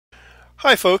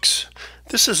Hi folks,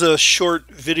 this is a short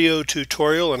video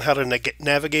tutorial on how to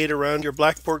navigate around your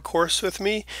Blackboard course with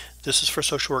me. This is for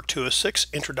Social Work 206,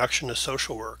 Introduction to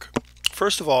Social Work.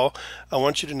 First of all, I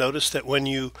want you to notice that when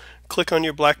you click on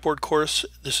your Blackboard course,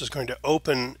 this is going to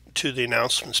open to the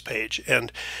announcements page.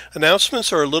 And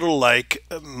announcements are a little like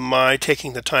my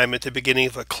taking the time at the beginning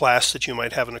of a class that you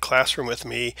might have in a classroom with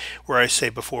me where I say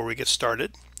before we get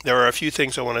started. There are a few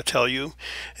things I want to tell you,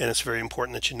 and it's very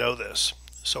important that you know this.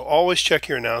 So always check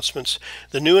your announcements.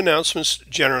 The new announcements,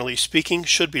 generally speaking,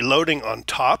 should be loading on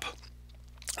top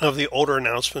of the older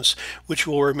announcements, which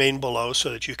will remain below so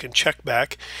that you can check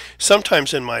back.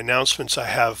 Sometimes in my announcements I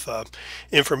have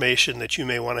information that you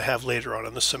may want to have later on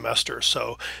in the semester,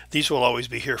 so these will always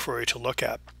be here for you to look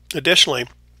at. Additionally,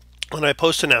 when I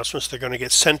post announcements, they're going to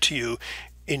get sent to you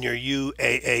in your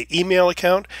UAA email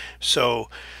account, so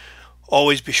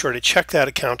always be sure to check that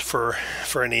account for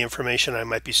any information I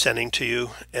might be sending to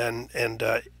you, and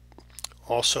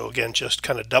also again just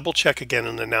kind of double check again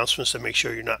in the announcements to make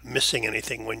sure you're not missing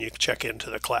anything when you check into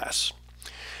the class.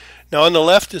 Now on the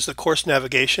left is the course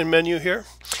navigation menu here,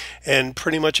 and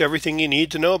pretty much everything you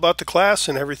need to know about the class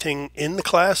and everything in the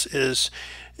class is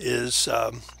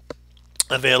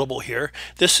available here.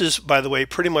 This is, by the way,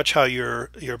 pretty much how your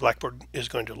Blackboard is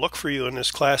going to look for you in this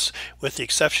class, with the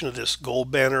exception of this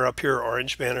gold banner up here,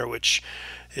 orange banner, which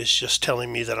is just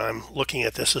telling me that I'm looking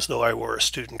at this as though I were a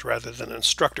student rather than an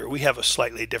instructor. We have a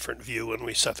slightly different view when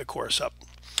we set the course up.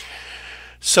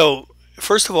 So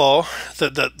first of all,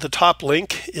 the top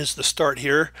link is the Start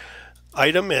Here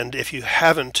item, and if you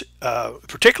haven't,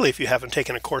 particularly if you haven't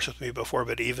taken a course with me before,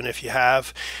 but even if you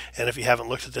have, and if you haven't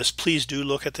looked at this, please do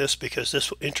look at this, because this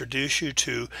will introduce you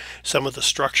to some of the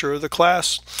structure of the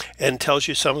class and tells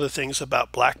you some of the things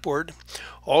about Blackboard.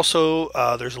 Also,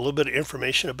 there's a little bit of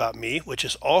information about me, which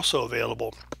is also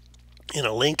available in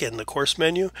a link in the course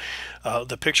menu.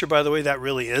 The picture, by the way, that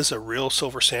really is a real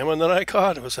silver salmon that I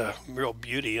caught. It was a real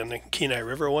beauty in the Kenai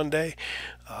River one day,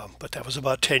 but that was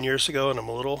about 10 years ago, and I'm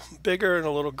a little bigger and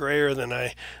a little grayer than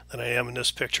I am in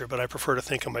this picture, but I prefer to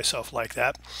think of myself like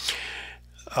that.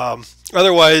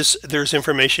 Otherwise, there's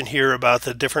information here about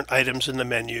the different items in the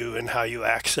menu and how you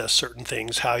access certain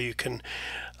things, how you can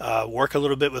work a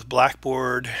little bit with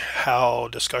Blackboard, how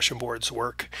discussion boards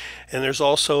work, and there's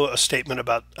also a statement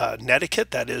about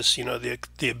netiquette. That is, you know,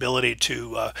 the ability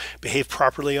to behave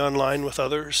properly online with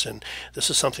others, and this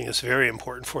is something that's very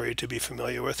important for you to be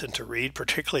familiar with and to read,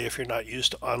 particularly if you're not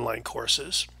used to online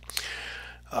courses.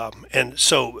 And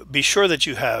so be sure that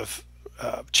you have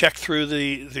checked through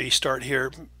the Start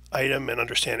Here item and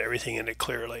understand everything in it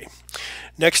clearly.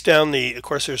 Next down, of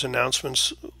course, there's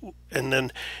announcements, and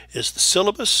then is the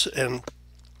syllabus, and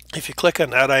if you click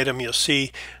on that item, you'll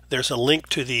see there's a link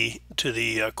to the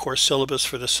course syllabus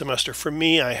for the semester. For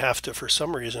me, I have to, for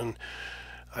some reason,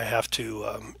 I have to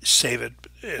save it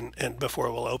and before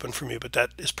it will open for me, but that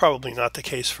is probably not the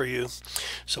case for you,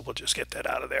 so we'll just get that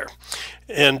out of there.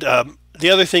 And the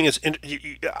other thing is,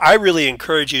 I really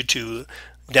encourage you to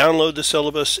download the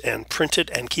syllabus and print it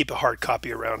and keep a hard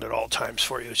copy around at all times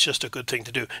for you. It's just a good thing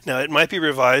to do. Now, it might be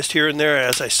revised here and there,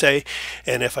 as I say,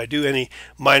 and if I do any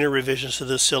minor revisions to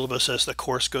this syllabus as the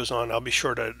course goes on, I'll be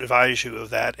sure to advise you of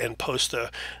that and post the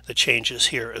changes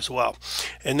here as well.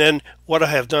 And then what I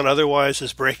have done otherwise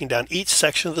is breaking down each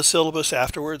section of the syllabus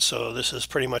afterwards, so this is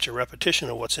pretty much a repetition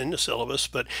of what's in the syllabus,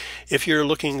 but if you're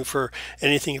looking for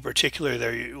anything in particular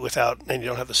there and you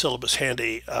don't have the syllabus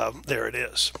handy, there it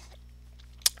is.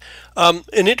 An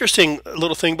interesting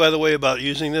little thing, by the way, about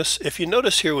using this, if you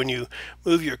notice here when you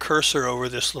move your cursor over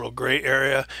this little gray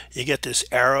area, you get this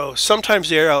arrow. Sometimes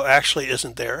the arrow actually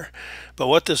isn't there, but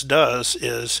what this does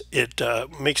is it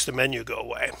makes the menu go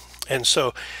away. And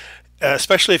so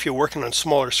especially if you're working on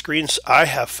smaller screens, I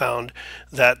have found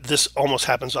that this almost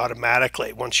happens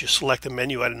automatically. Once you select the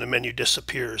menu item, the menu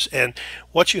disappears. And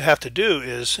what you have to do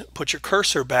is put your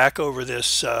cursor back over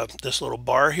this this little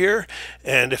bar here,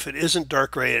 and if it isn't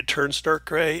dark gray, it turns dark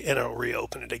gray, and it'll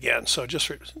reopen it again. So just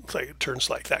like it turns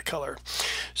like that color.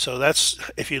 So that's,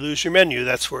 if you lose your menu,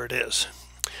 that's where it is.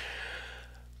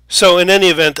 So in any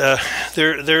event,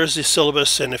 there's the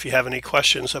syllabus, and if you have any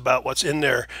questions about what's in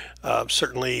there,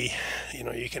 certainly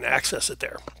you can access it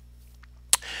there.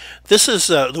 This is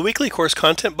the weekly course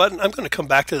content button. I'm going to come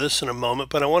back to this in a moment,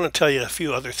 but I want to tell you a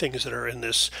few other things that are in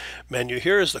this menu.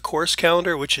 Here is the course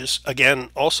calendar, which is, again,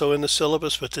 also in the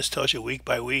syllabus, but this tells you week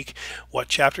by week what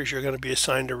chapters you're going to be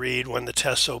assigned to read, when the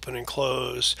tests open and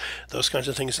close, those kinds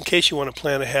of things, in case you want to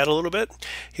plan ahead a little bit.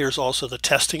 Here's also the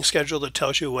testing schedule that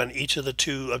tells you when each of the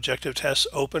 2 objective tests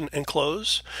open and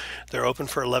close. They're open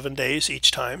for 11 days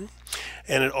each time.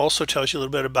 And it also tells you a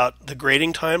little bit about the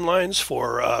grading timelines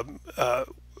for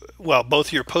well,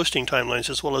 both your posting timelines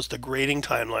as well as the grading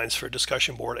timelines for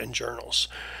discussion board and journals.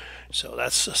 So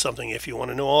that's something, if you want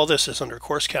to know all this, is under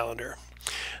course calendar.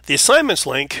 The assignments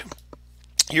link,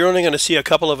 you're only going to see a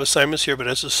couple of assignments here, but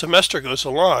as the semester goes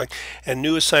along and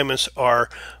new assignments are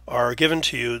given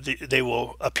to you, they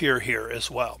will appear here as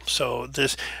well. So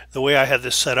the way I have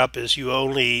this set up is you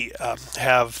only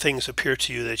have things appear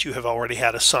to you that you have already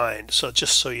had assigned. So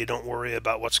just so you don't worry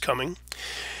about what's coming.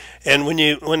 And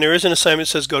when there is an assignment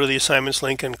that says go to the assignments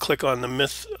link and click on the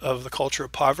myth of the culture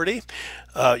of poverty,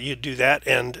 you do that,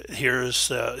 and here's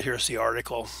the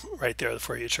article right there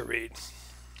for you to read.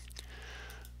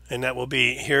 And that will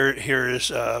be here. Here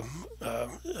is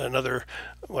another.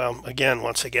 Well, again,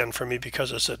 once again, for me,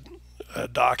 because it's a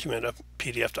document, a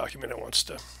PDF document, it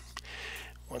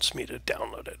wants me to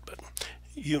download it, but.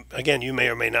 You may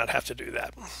or may not have to do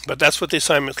that, but that's what the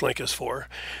assignments link is for.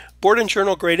 Board and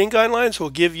journal grading guidelines will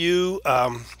give you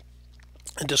a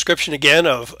description again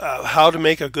of how to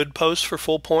make a good post for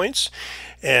full points,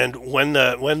 and when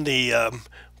the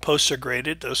posts are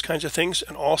graded, those kinds of things.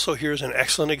 And also, here's an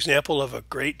excellent example of a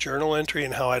great journal entry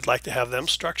and how I'd like to have them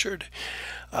structured.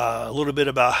 A little bit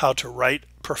about how to write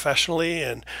professionally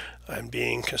and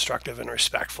being constructive and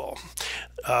respectful.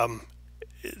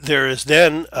 There is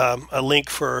then a link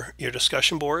for your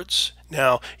discussion boards.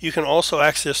 Now, you can also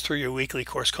access through your weekly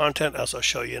course content, as I'll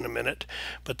show you in a minute.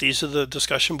 But these are the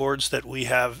discussion boards that we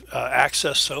have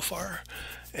accessed so far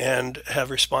and have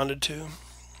responded to.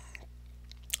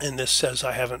 And this says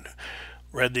I haven't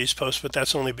read these posts, but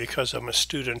that's only because I'm a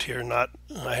student here.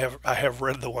 I have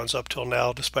read the ones up till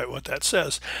now, despite what that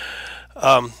says.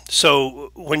 So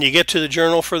when you get to the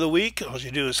journal for the week, all you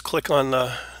do is click on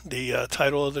the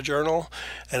title of the journal,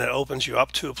 and it opens you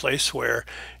up to a place where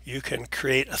you can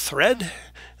create a thread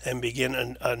and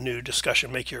begin a new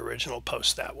discussion, make your original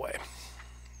post that way.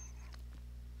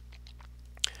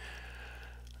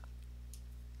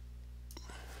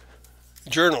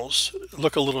 Journals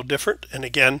look a little different, and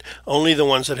again, only the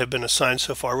ones that have been assigned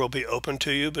so far will be open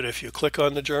to you. But if you click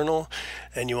on the journal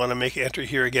and you want to make an entry,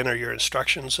 here again are your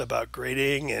instructions about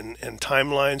grading and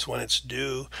timelines when it's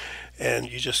due, and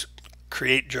you just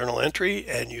create journal entry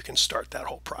and you can start that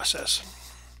whole process.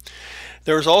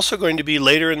 There is also going to be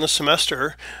later in the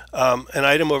semester an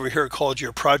item over here called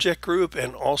your project group,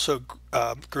 and also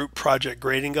group project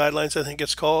grading guidelines, I think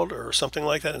it's called, or something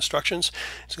like that, instructions.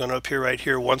 It's going to appear right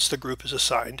here once the group is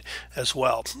assigned as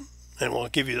well. And we'll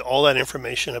give you all that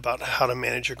information about how to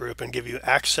manage a group and give you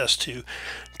access to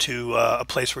a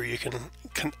place where you can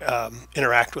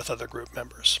interact with other group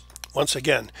members. Once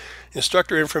again,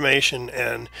 instructor information,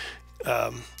 and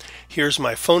here's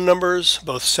my phone numbers,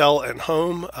 both cell and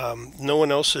home. No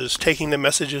one else is taking the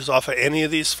messages off of any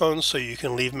of these phones, so you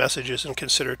can leave messages and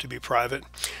consider it to be private.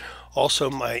 Also,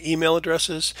 my email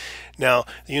addresses. Now,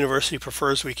 the university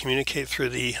prefers we communicate through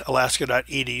the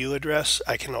alaska.edu address.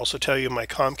 I can also tell you my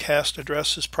Comcast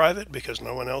address is private because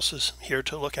no one else is here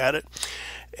to look at it.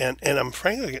 And I'm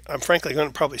frankly going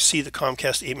to probably see the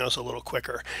Comcast emails a little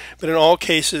quicker. But in all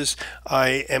cases,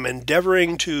 I am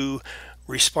endeavoring to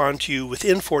respond to you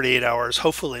within 48 hours,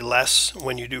 hopefully less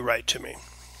when you do write to me.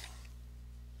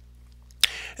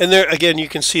 And there again, you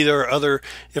can see there are other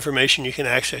information. You can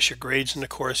access your grades in the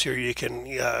course here. You can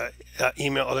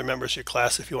email other members of your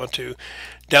class if you want to.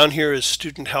 Down here is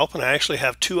student help, and I actually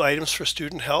have 2 items for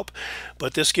student help,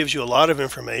 but this gives you a lot of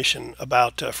information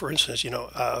about, for instance,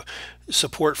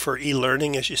 support for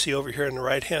e-learning, as you see over here on the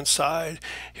right-hand side.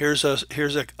 Here's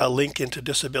a link into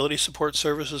disability support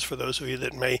services for those of you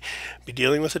that may be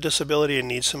dealing with a disability and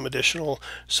need some additional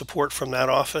support from that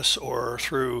office or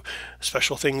through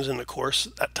special things in the course,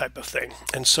 that type of thing.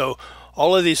 And so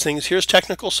all of these things, here's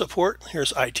technical support,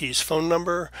 here's IT's phone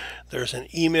number, there's an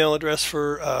email address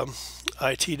for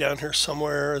IT down here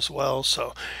somewhere as well.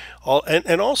 So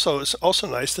also it's also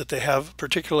nice that they have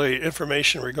particularly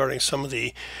information regarding some of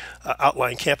the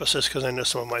outlying campuses, because I know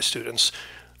some of my students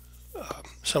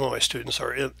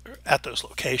are at those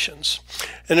locations.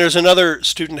 And there's another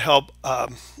student help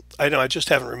I know I just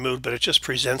haven't removed, but it just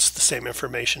presents the same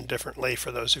information differently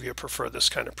for those of you who prefer this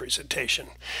kind of presentation.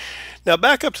 Now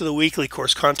back up to the weekly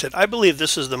course content. I believe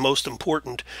this is the most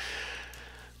important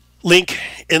link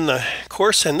in the course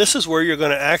course, and this is where you're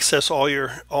going to access all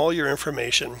your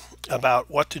information about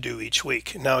what to do each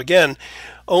week. Now again,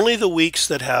 only the weeks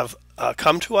that have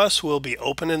come to us will be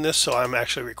open in this, so I'm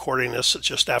actually recording this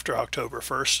just after October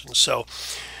 1st, and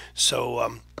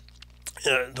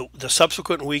the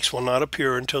subsequent weeks will not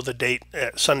appear until the date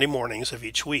Sunday mornings of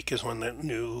each week is when a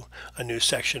new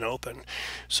section open.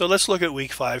 So let's look at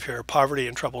week 5 here, poverty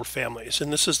and troubled families,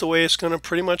 and this is the way it's going to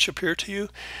pretty much appear to you.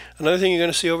 Another thing you're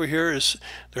going to see over here is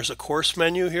there's a course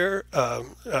menu here,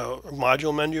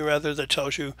 module menu rather, that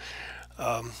tells you,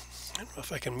 I don't know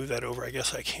if I can move that over, I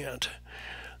guess I can't.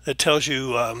 That tells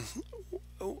you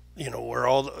where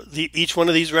each one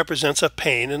of these represents a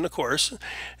pane in the course. An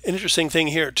interesting thing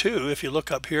here too, if you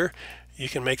look up here, you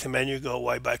can make the menu go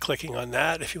wide by clicking on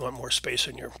that if you want more space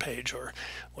in your page or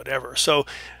whatever. So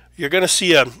you're going to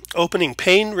see an opening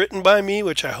pane written by me,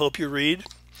 which I hope you read,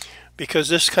 because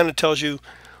this kind of tells you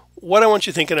what I want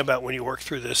you thinking about when you work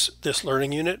through this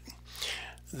learning unit.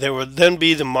 There would then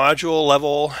be the module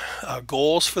level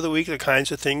goals for the week, the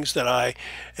kinds of things that I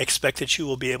expect that you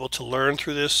will be able to learn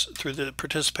through the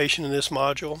participation in this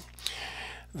module.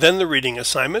 Then the reading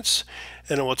assignments,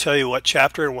 and it will tell you what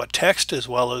chapter and what text, as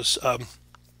well as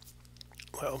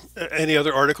any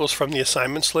other articles from the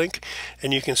assignments link.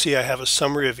 And you can see I have a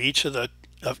summary of each of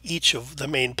the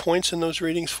main points in those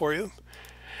readings for you.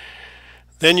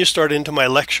 Then you start into my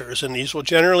lectures, and these will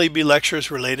generally be lectures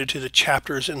related to the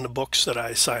chapters in the books that I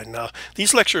assign. Now,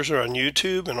 these lectures are on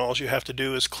YouTube, and all you have to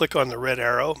do is click on the red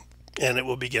arrow, and it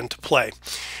will begin to play.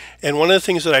 And one of the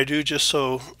things that I do, just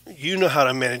so you know how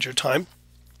to manage your time,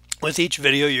 with each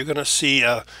video you're going to see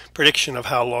a prediction of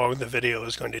how long the video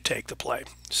is going to take to play.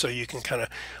 So you can kind of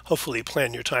hopefully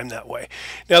plan your time that way.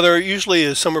 Now, there usually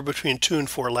is somewhere between 2 and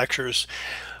 4 lectures.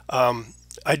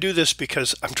 I do this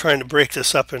because I'm trying to break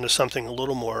this up into something a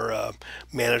little more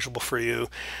manageable for you.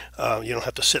 You don't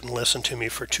have to sit and listen to me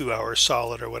for 2 hours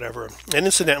solid or whatever. And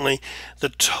incidentally, the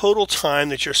total time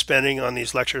that you're spending on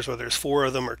these lectures, whether it's 4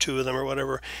 of them or 2 of them or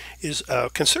whatever, is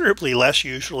considerably less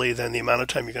usually than the amount of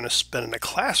time you're going to spend in a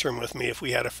classroom with me if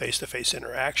we had a face-to-face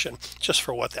interaction, just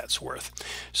for what that's worth.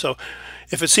 So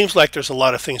if it seems like there's a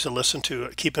lot of things to listen to,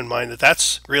 keep in mind that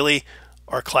that's really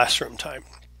our classroom time.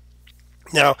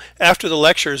 Now, after the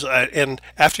lectures and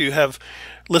after you have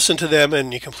listened to them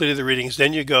and you completed the readings,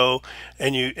 then you go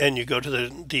and you go to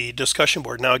the discussion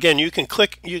board. Now, again, you can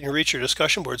reach your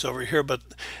discussion boards over here, but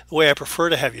the way I prefer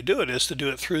to have you do it is to do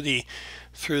it through the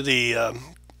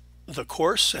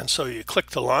course. And so you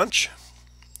click the launch,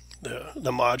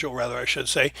 the module rather, I should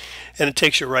say, and it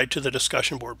takes you right to the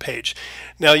discussion board page.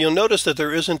 Now you'll notice that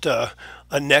there isn't a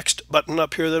next button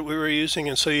up here that we were using,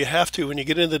 and so you have to, when you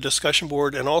get into the discussion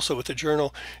board and also with the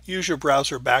journal, use your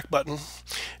browser back button,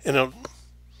 and it'll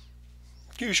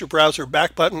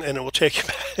it will take you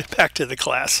back to the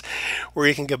class where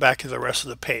you can get back to the rest of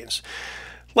the panes.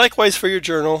 Likewise for your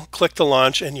journal, click the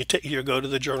launch and you go to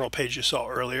the journal page you saw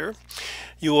earlier.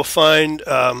 You will find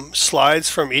slides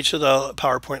from each of the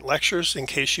PowerPoint lectures in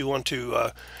case you want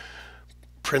to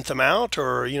print them out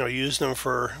or use them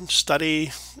for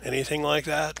study, anything like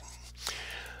that.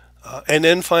 And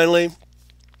then finally,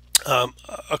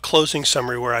 a closing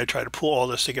summary where I try to pull all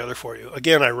this together for you.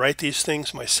 Again, I write these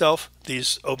things myself,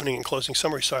 these opening and closing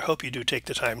summaries, so I hope you do take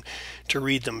the time to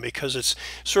read them because it's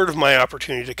sort of my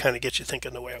opportunity to kind of get you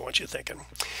thinking the way I want you thinking.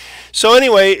 So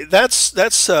anyway, that's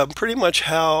pretty much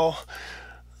how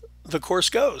the course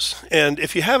goes. And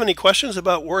if you have any questions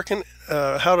about working,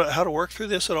 how to work through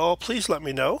this at all, please let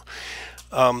me know.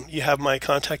 You have my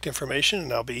contact information,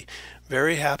 and I'll be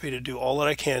very happy to do all that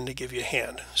I can to give you a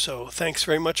hand. So thanks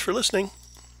very much for listening.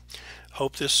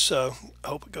 Hope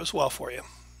it goes well for you.